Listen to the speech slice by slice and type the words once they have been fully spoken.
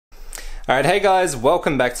Alright, hey guys,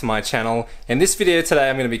 welcome back to my channel. In this video today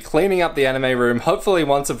I'm going to be cleaning up the anime room, hopefully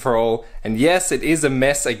once and for all. And yes, it is a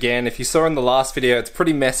mess again. If you saw in the last video, it's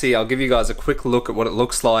pretty messy. I'll give you guys a quick look at what it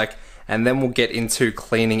looks like, and then we'll get into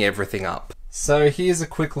cleaning everything up. So here's a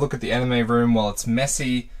quick look at the anime room while it's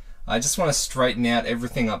messy. I just want to straighten out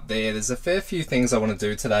everything up there. There's a fair few things I want to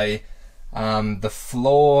do today. The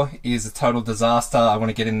floor is a total disaster. I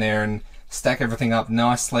want to get in there and stack everything up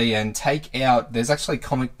nicely and take out, there's actually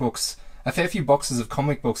comic books, a fair few boxes of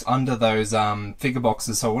comic books under those figure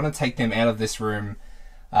boxes, so I want to take them out of this room.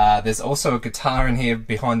 There's also a guitar in here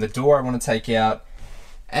behind the door I want to take out,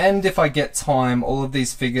 and if I get time, all of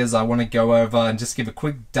these figures I want to go over and just give a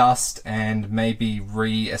quick dust and maybe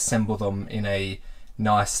reassemble them in a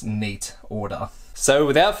nice, neat order. So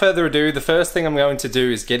without further ado, the first thing I'm going to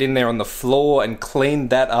do is get in there on the floor and clean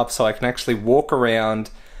that up so I can actually walk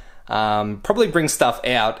around, probably bring stuff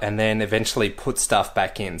out and then eventually put stuff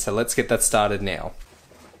back in. So let's get that started now.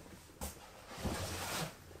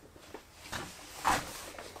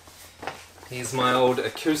 Here's my old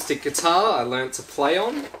acoustic guitar I learnt to play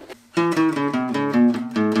on.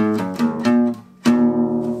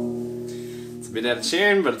 It's a bit out of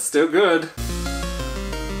tune, but it's still good.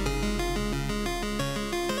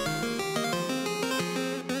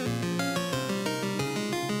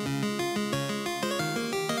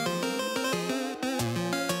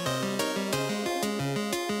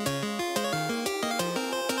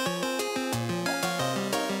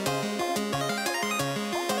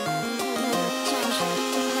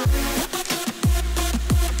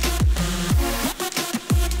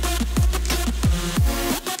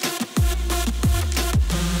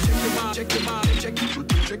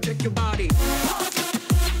 Check your body.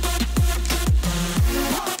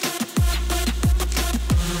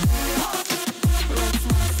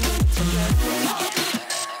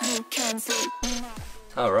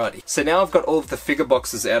 Alrighty, so now I've got all of the figure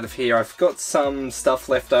boxes out of here. I've got some stuff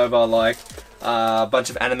left over, like a bunch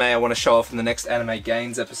of anime I want to show off in the next Anime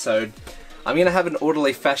Gains episode. I'm going to have an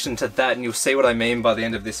orderly fashion to that, and you'll see what I mean by the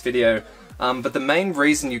end of this video. But the main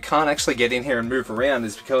reason you can't actually get in here and move around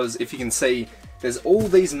is because, if you can see, there's all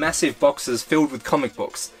these massive boxes filled with comic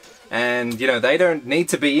books. And, you know, they don't need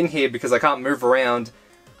to be in here because I can't move around.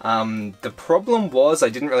 The problem was I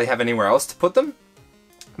didn't really have anywhere else to put them.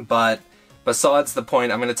 But besides the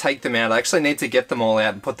point, I'm going to take them out. I actually need to get them all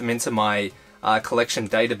out and put them into my collection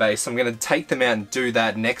database. I'm going to take them out and do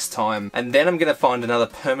that next time. And then I'm going to find another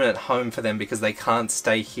permanent home for them because they can't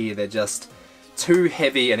stay here. They're just too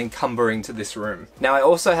heavy and encumbering to this room. Now I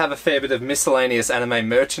also have a fair bit of miscellaneous anime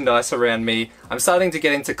merchandise around me. I'm starting to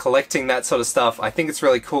get into collecting that sort of stuff. I think it's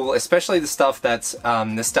really cool, especially the stuff that's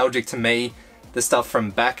nostalgic to me. The stuff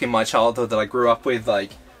from back in my childhood that I grew up with,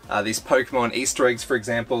 like these Pokemon Easter eggs, for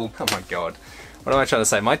example. Oh my god. What am I trying to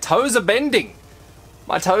say? My toes are bending!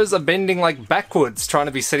 My toes are bending like backwards trying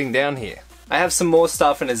to be sitting down here. I have some more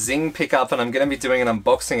stuff in a Zing pickup and I'm going to be doing an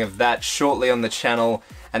unboxing of that shortly on the channel.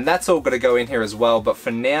 And that's all going to go in here as well, but for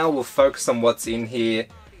now we'll focus on what's in here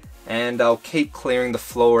and I'll keep clearing the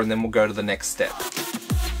floor and then we'll go to the next step.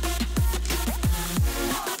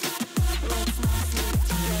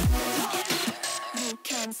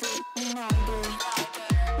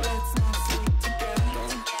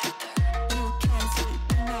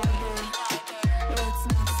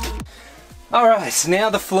 Alright, so now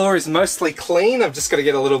the floor is mostly clean. I've just got to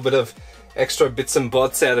get a little bit of extra bits and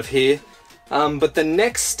bobs out of here. But the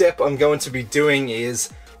next step I'm going to be doing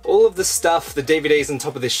is all of the stuff, the DVDs on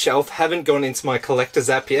top of this shelf haven't gone into my collector's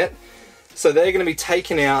app yet. So they're going to be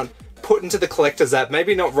taken out, put into the collector's app,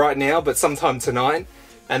 maybe not right now, but sometime tonight,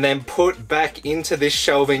 and then put back into this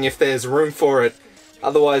shelving if there's room for it.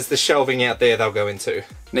 Otherwise the shelving out there they'll go into.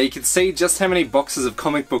 Now you can see just how many boxes of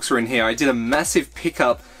comic books are in here. I did a massive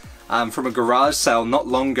pickup from a garage sale not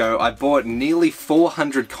long ago. I bought nearly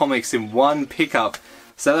 400 comics in one pickup.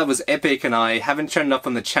 So that was epic, and I haven't shown it up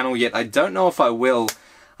on the channel yet. I don't know if I will,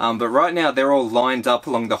 but right now they're all lined up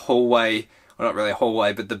along the hallway, well not really a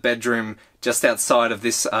hallway, but the bedroom just outside of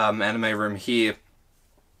this anime room here.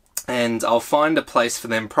 And I'll find a place for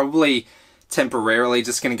them, probably temporarily,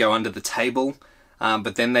 just going to go under the table,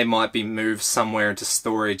 but then they might be moved somewhere into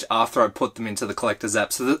storage after I put them into the collector's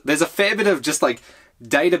app. So there's a fair bit of just like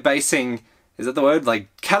databasing, is that the word?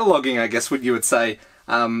 Like cataloging, I guess what you would say.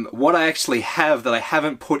 What I actually have that I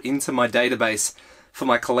haven't put into my database for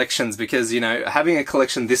my collections, because, you know, having a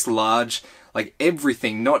collection this large, like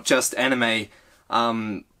everything, not just anime,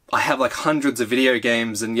 I have like hundreds of video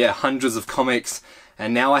games and yeah, hundreds of comics,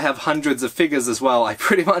 and now I have hundreds of figures as well. I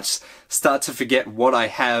pretty much start to forget what I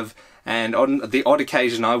have, and on the odd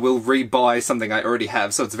occasion I will re-buy something I already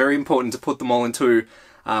have, so it's very important to put them all into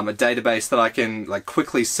a database that I can like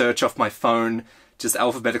quickly search off my phone, just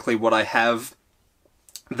alphabetically what I have.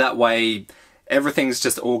 That way everything's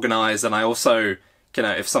just organized, and I also, you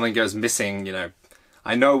know, if something goes missing, you know,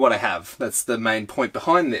 I know what I have. That's the main point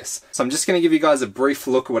behind this. So I'm just going to give you guys a brief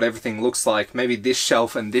look at what everything looks like, maybe this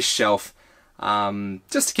shelf and this shelf,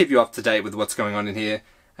 just to keep you up to date with what's going on in here.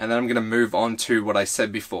 And then I'm going to move on to what I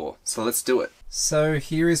said before. So let's do it. So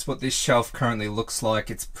here is what this shelf currently looks like.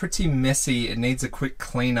 It's pretty messy. It needs a quick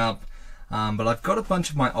cleanup. But I've got a bunch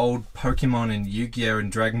of my old Pokemon and Yu-Gi-Oh!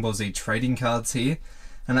 And Dragon Ball Z trading cards here.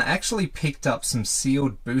 And I actually picked up some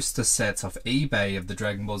sealed booster sets off eBay of the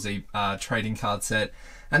Dragon Ball Z trading card set.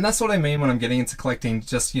 And that's what I mean when I'm getting into collecting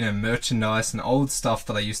just, you know, merchandise and old stuff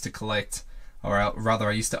that I used to collect, or rather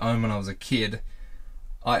I used to own when I was a kid.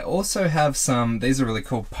 I also have some, these are really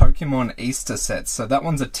cool, Pokemon Easter sets. So that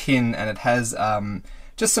one's a tin and it has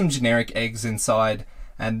just some generic eggs inside.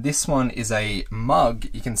 And this one is a mug,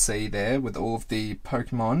 you can see there, with all of the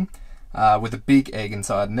Pokemon. With a big egg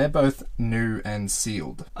inside, and they're both new and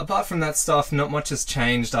sealed. Apart from that stuff, not much has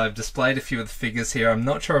changed. I've displayed a few of the figures here. I'm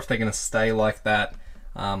not sure if they're going to stay like that.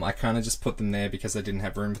 I kind of just put them there because I didn't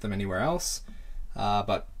have room for them anywhere else.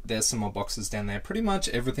 But there's some more boxes down there. Pretty much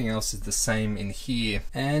everything else is the same in here.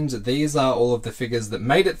 And these are all of the figures that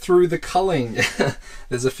made it through the culling.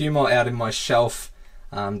 There's a few more out in my shelf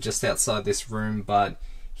just outside this room, but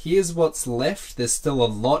here's what's left. There's still a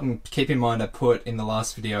lot, and keep in mind I put in the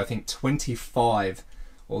last video I think 25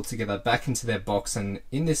 altogether back into their box, and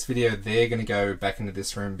in this video they're going to go back into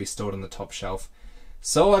this room and be stored on the top shelf.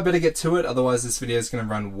 So I better get to it, otherwise this video is going to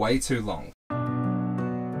run way too long.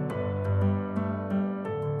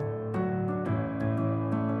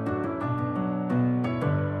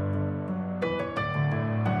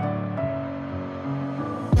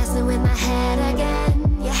 Messing with my head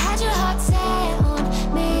again. You had your heart set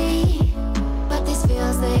on me, but these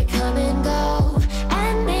feels, they come and go,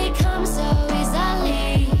 and they come so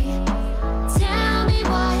easily. Tell me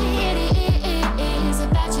what it is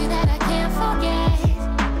about you that I can't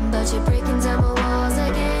forget, but you're breaking down my walls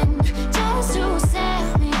again just to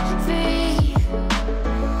set me free.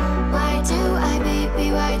 Why do I,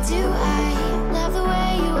 baby, why do I love the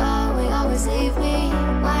way you are, we always leave me?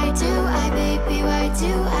 Why do I, baby, why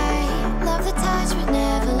do I love the touch but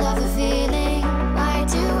never love the feeling? Why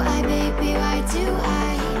do I, baby, why do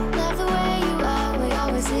I love the way you are, we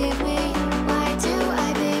always leave me? Why do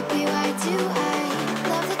I, baby, why do I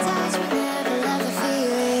love the touch but never love the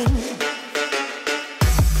feeling?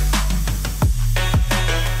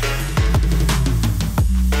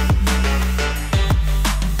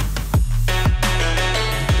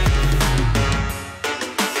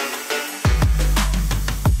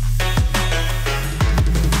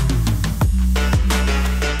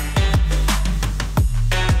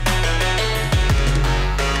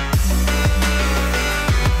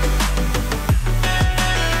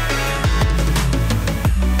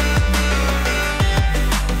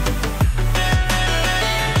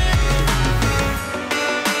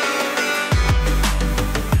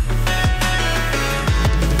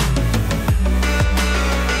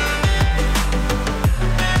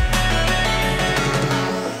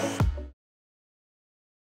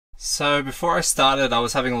 So before I started, I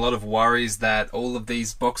was having a lot of worries that all of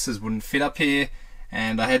these boxes wouldn't fit up here,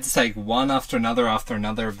 and I had to take one after another of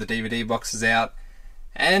the DVD boxes out,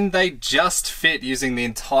 and they just fit using the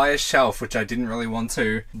entire shelf, which I didn't really want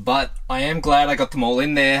to, but I am glad I got them all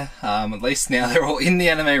in there. At least now they're all in the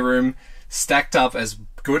anime room, stacked up as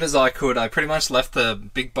good as I could. I pretty much left the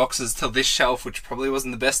big boxes till this shelf, which probably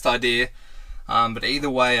wasn't the best idea, but either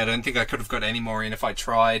way I don't think I could have got any more in if I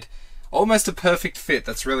tried. Almost a perfect fit.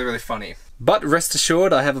 That's really, really funny. But rest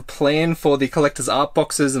assured, I have a plan for the collector's art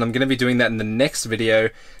boxes, and I'm going to be doing that in the next video.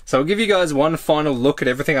 So I'll give you guys one final look at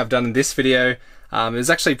everything I've done in this video. It was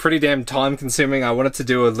actually pretty damn time consuming. I wanted to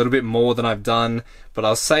do a little bit more than I've done, but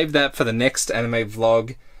I'll save that for the next anime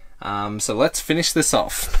vlog. So let's finish this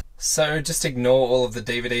off. So just ignore all of the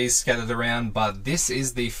DVDs scattered around, but this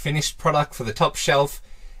is the finished product for the top shelf.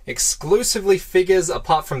 Exclusively figures,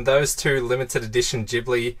 apart from those two limited edition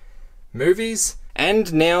Ghibli movies.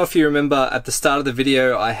 And now, if you remember at the start of the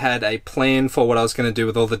video, I had a plan for what I was going to do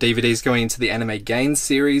with all the DVDs going into the Anime Gains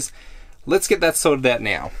series. Let's get that sorted out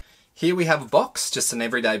now. Here we have a box, just an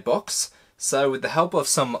everyday box. So with the help of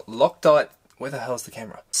some Loctite, where the hell's the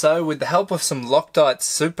camera? So with the help of some Loctite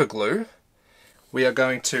super glue, we are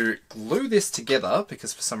going to glue this together,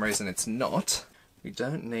 because for some reason it's not. We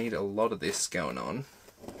don't need a lot of this going on.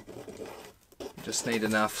 We just need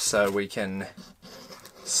enough so we can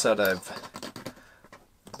sort of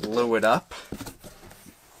glue it up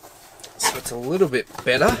so it's a little bit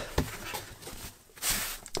better.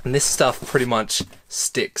 And this stuff pretty much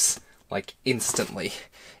sticks, like, instantly.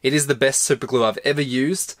 It is the best super glue I've ever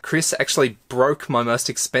used. Chris actually broke my most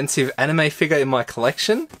expensive anime figure in my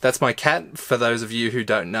collection. That's my cat, for those of you who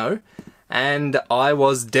don't know. And I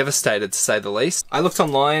was devastated, to say the least. I looked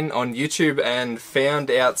online on YouTube and found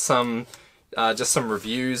out just some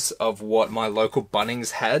reviews of what my local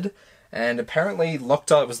Bunnings had. And apparently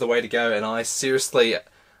Loctite was the way to go, and I seriously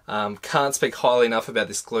can't speak highly enough about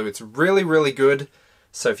this glue. It's really, really good.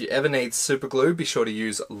 So if you ever need super glue, be sure to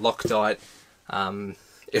use Loctite.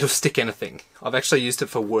 It'll stick anything. I've actually used it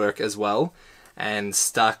for work as well, and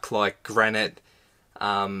stuck like granite,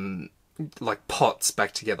 like pots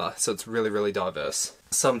back together. So it's really, really diverse.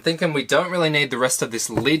 So I'm thinking we don't really need the rest of this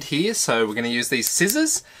lid here, so we're going to use these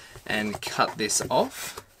scissors and cut this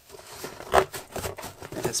off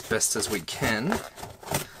as best as we can.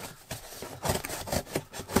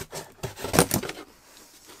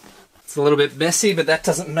 It's a little bit messy, but that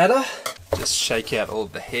doesn't matter. Just shake out all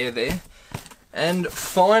of the hair there. And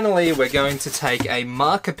finally, we're going to take a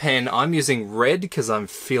marker pen. I'm using red because I'm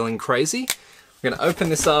feeling crazy. We're going to open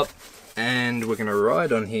this up and we're going to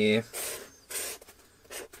write on here.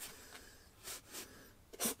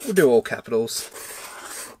 We'll do all capitals.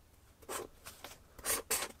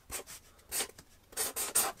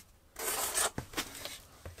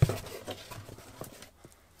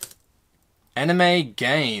 Anime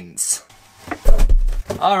Gains.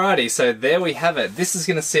 Alrighty, so there we have it. This is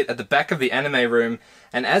going to sit at the back of the anime room,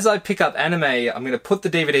 and as I pick up anime, I'm going to put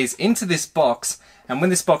the DVDs into this box, and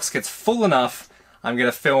when this box gets full enough, I'm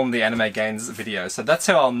going to film the Anime Gains video. So that's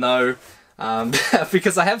how I'll know,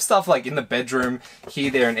 because I have stuff like in the bedroom,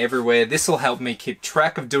 here, there, and everywhere. This will help me keep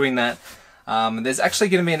track of doing that. There's actually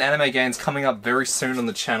going to be an Anime Gains coming up very soon on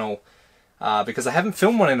the channel, because I haven't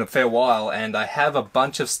filmed one in a fair while, and I have a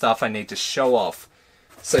bunch of stuff I need to show off.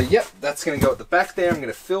 So yep, that's going to go at the back there. I'm going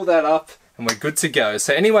to fill that up and we're good to go.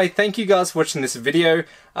 So anyway, thank you guys for watching this video.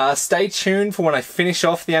 Stay tuned for when I finish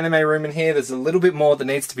off the anime room in here. There's a little bit more that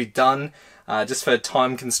needs to be done. Just for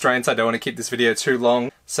time constraints, I don't want to keep this video too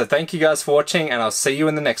long. So thank you guys for watching, and I'll see you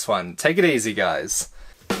in the next one. Take it easy, guys.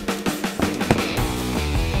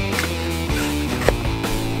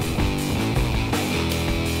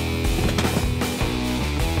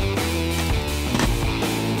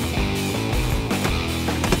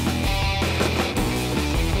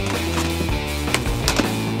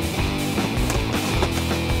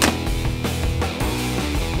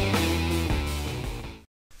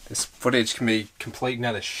 This footage can be complete and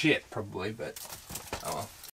utter shit, probably, but